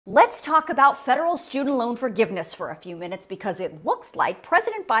Let's talk about federal student loan forgiveness for a few minutes because it looks like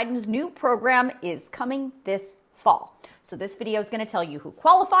President Biden's new program is coming this fall. So this video is going to tell you who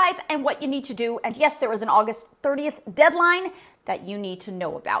qualifies and what you need to do. And yes, there is an August 30th deadline that you need to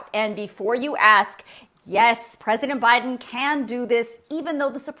know about. And before you ask, yes, President Biden can do this even though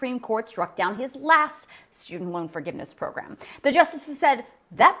the Supreme Court struck down his last student loan forgiveness program. The justices said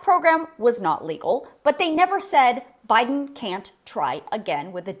that program was not legal, but they never said Biden can't try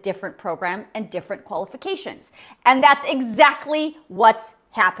again with a different program and different qualifications. And that's exactly what's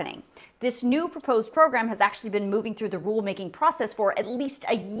happening. This new proposed program has actually been moving through the rulemaking process for at least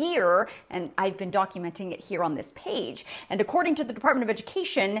a year, and I've been documenting it here on this page. And according to the Department of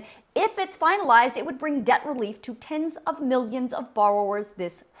Education, if it's finalized, it would bring debt relief to tens of millions of borrowers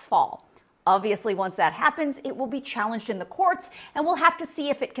this fall. Obviously, once that happens, it will be challenged in the courts, and we'll have to see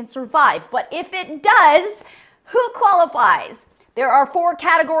if it can survive. But if it does, who qualifies? There are 4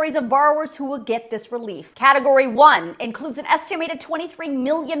 categories of borrowers who will get this relief. Category 1 includes an estimated 23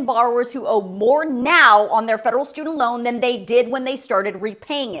 million borrowers who owe more now on their federal student loan than they did when they started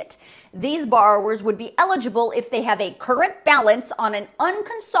repaying it. These borrowers would be eligible if they have a current balance on an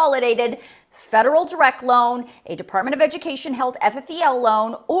unconsolidated federal direct loan, a Department of Education held FFEL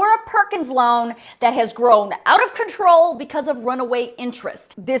loan, or a Perkins loan that has grown out of control because of runaway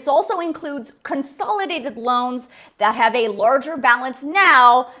interest. This also includes consolidated loans that have a larger balance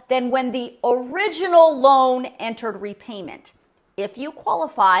now than when the original loan entered repayment. If you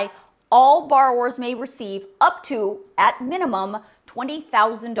qualify, all borrowers may receive up to, at minimum,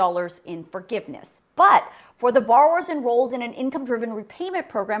 $20,000 in forgiveness. But for the borrowers enrolled in an income-driven repayment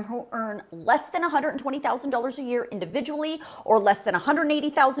program who earn less than $120,000 a year individually, or less than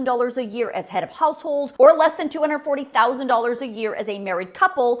 $180,000 a year as head of household, or less than $240,000 a year as a married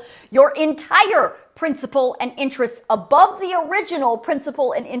couple, your entire principal and interest above the original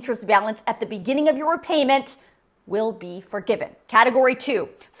principal and interest balance at the beginning of your repayment will be forgiven. Category 2,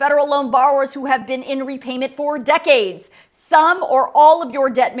 federal loan borrowers who have been in repayment for decades. Some or all of your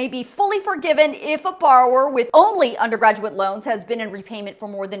debt may be fully forgiven if a borrower with only undergraduate loans has been in repayment for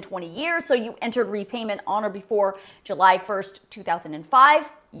more than 20 years, so you entered repayment on or before July 1st, 2005.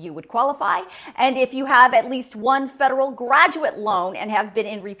 You would qualify. And if you have at least one federal graduate loan and have been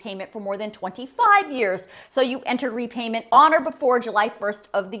in repayment for more than 25 years, so you entered repayment on or before July 1st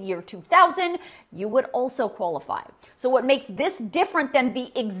of the year 2000, you would also qualify. So what makes this different than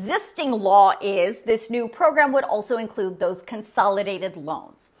the existing law is this new program would also include those consolidated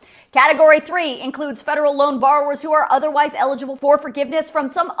loans. Category 3 includes federal loan borrowers who are otherwise eligible for forgiveness from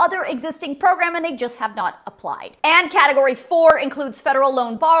some other existing program and they just have not applied. And Category 4 includes federal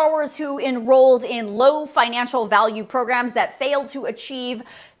loan borrowers who enrolled in low financial value programs that failed to achieve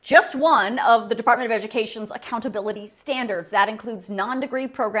just one of the Department of Education's accountability standards. That includes non-degree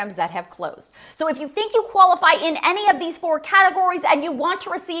programs that have closed. So if you think you qualify in any of these 4 categories and you want to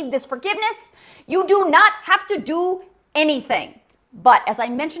receive this forgiveness, you do not have to do anything. But as I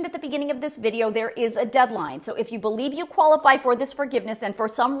mentioned at the beginning of this video, there is a deadline. So if you believe you qualify for this forgiveness and for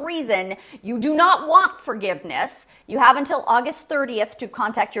some reason you do not want forgiveness, you have until August 30th to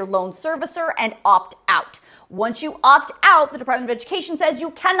contact your loan servicer and opt out. Once you opt out, the Department of Education says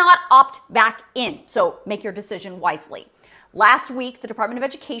you cannot opt back in. So make your decision wisely. Last week, the Department of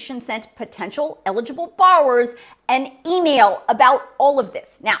Education sent potential eligible borrowers an email about all of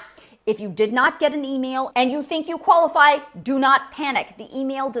this. Now, if you did not get an email and you think you qualify, do not panic. The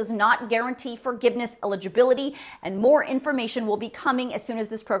email does not guarantee forgiveness eligibility, and more information will be coming as soon as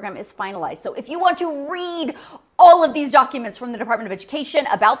this program is finalized. So if you want to read all of these documents from the Department of Education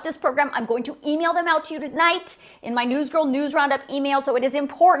about this program, I'm going to email them out to you tonight in my Newsgirl News Roundup email, so it is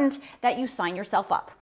important that you sign yourself up.